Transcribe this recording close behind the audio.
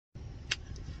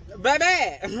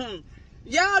Baby,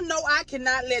 y'all know I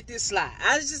cannot let this slide.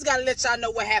 I just gotta let y'all know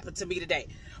what happened to me today.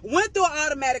 Went through an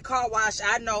automatic car wash.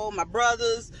 I know my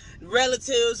brothers,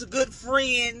 relatives, good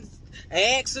friends,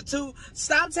 an ex or two.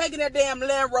 Stop taking that damn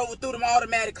Land Rover through them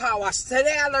automatic car washes.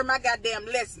 Today I learned my goddamn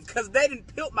lessons because they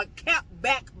didn't peel my cap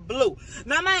back blue.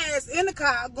 Now my ass in the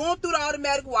car going through the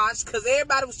automatic wash because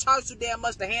everybody was charged too damn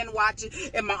much to hand watch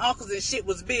it and my uncles and shit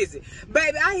was busy.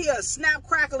 Baby, I hear a snap,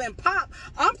 crackle, and pop.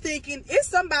 I'm thinking it's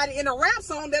somebody in a rap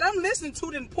song that I'm listening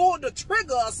to that pulled the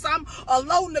trigger or something or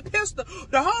loading the pistol.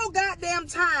 The whole goddamn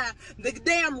time, the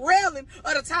damn railing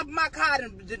of the top of my car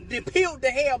then peeled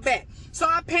the hell back. So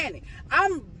I panicked.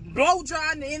 I'm blow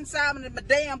drying the inside of my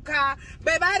damn car.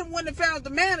 Baby, I didn't want to found the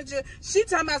manager. She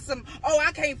talking about some, oh,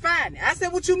 I can't find it. I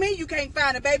said, what you mean you can't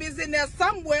find it, baby? It's in there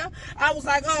somewhere. I was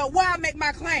like, why I make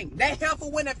my claim? That heifer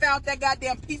went and found that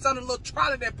goddamn piece on the little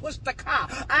trolley that pushed the car.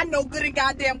 I know good and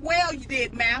goddamn well you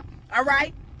did, ma'am. All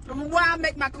right? Why I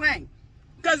make my claim?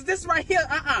 Because this right here,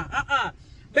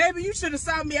 Baby, you should have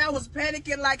saw me. I was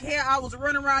panicking like hell. I was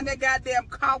running around that goddamn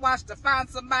car wash to find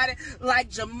somebody like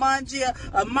Jumanji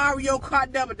or Mario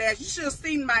Kart Double Dash. You should have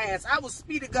seen my ass. I was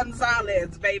Speedy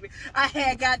Gonzalez, baby. I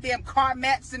had goddamn car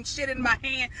mats and shit in my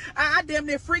hand. I damn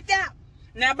near freaked out.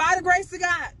 Now, by the grace of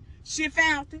God, she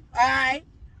found it. All right.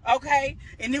 Okay,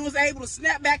 and it was able to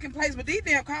snap back in place, but these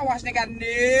damn car wash ain't gotta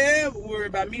never worry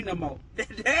about me no more.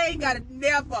 They ain't gotta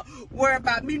never worry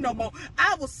about me no more.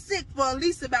 I was sick for at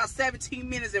least about 17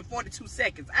 minutes and 42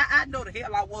 seconds. I know the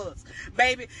hell I was.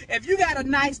 Baby, if you got a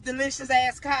nice, delicious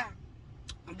ass car,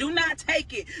 do not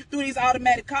take it through these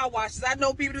automatic car washes. I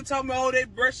know people that told me, oh, they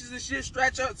brushes and shit,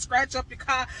 scratch up your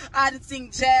car. I done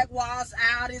seen Jaguars,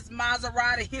 Audis,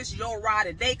 Maserati, his your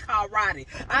Roddy, they car Roddy.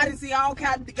 I done see all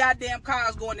kinds of goddamn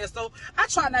cars going there. So I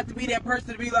try not to be that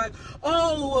person to be like,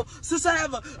 oh, since I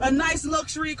have a nice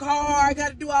luxury car, I got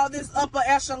to do all this upper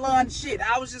echelon shit.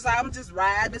 I was just like, I'm just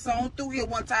riding this on through here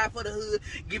one time for the hood,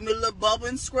 give me a little bubble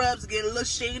and scrubs, get a little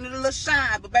sheen and a little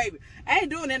shine. But baby, I ain't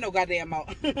doing that no goddamn more.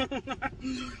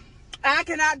 I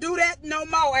cannot do that no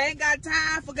more. I ain't got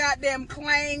time for goddamn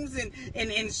claims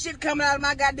and shit coming out of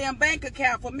my goddamn bank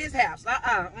account for mishaps.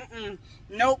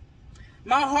 Nope.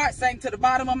 My heart sank to the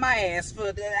bottom of my ass.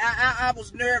 I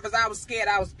was nervous. I was scared.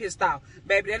 I was pissed off,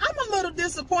 baby. And I'm a little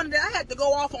disappointed that I had to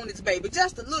go off on this baby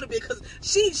just a little bit because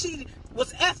she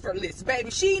was effortless,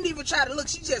 baby. She didn't even try to look.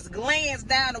 She just glanced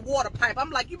down the water pipe. I'm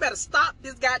like, you better stop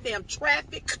this goddamn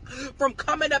traffic from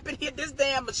coming up in here. This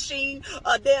damn machine,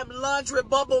 a damn laundry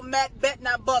bubble mat, bet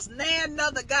not bust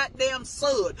another goddamn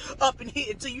sud up in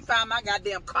here until you find my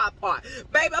goddamn car part.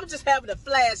 Baby, I'm just having a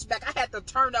flashback. I had to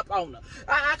turn up on her.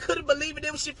 I couldn't believe it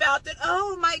when she found it.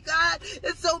 Oh my God,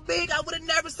 it's so big. I would have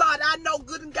never saw it. I know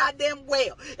good and goddamn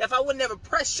well if I would never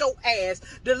press your ass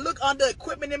to look under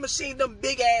equipment and machine, them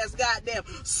big ass goddamn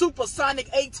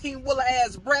supersonic 18-wheeler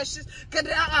ass brushes.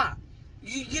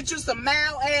 You get you some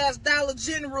mild ass Dollar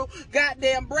General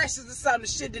goddamn brushes or something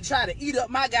shit to try to eat up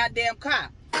my goddamn car.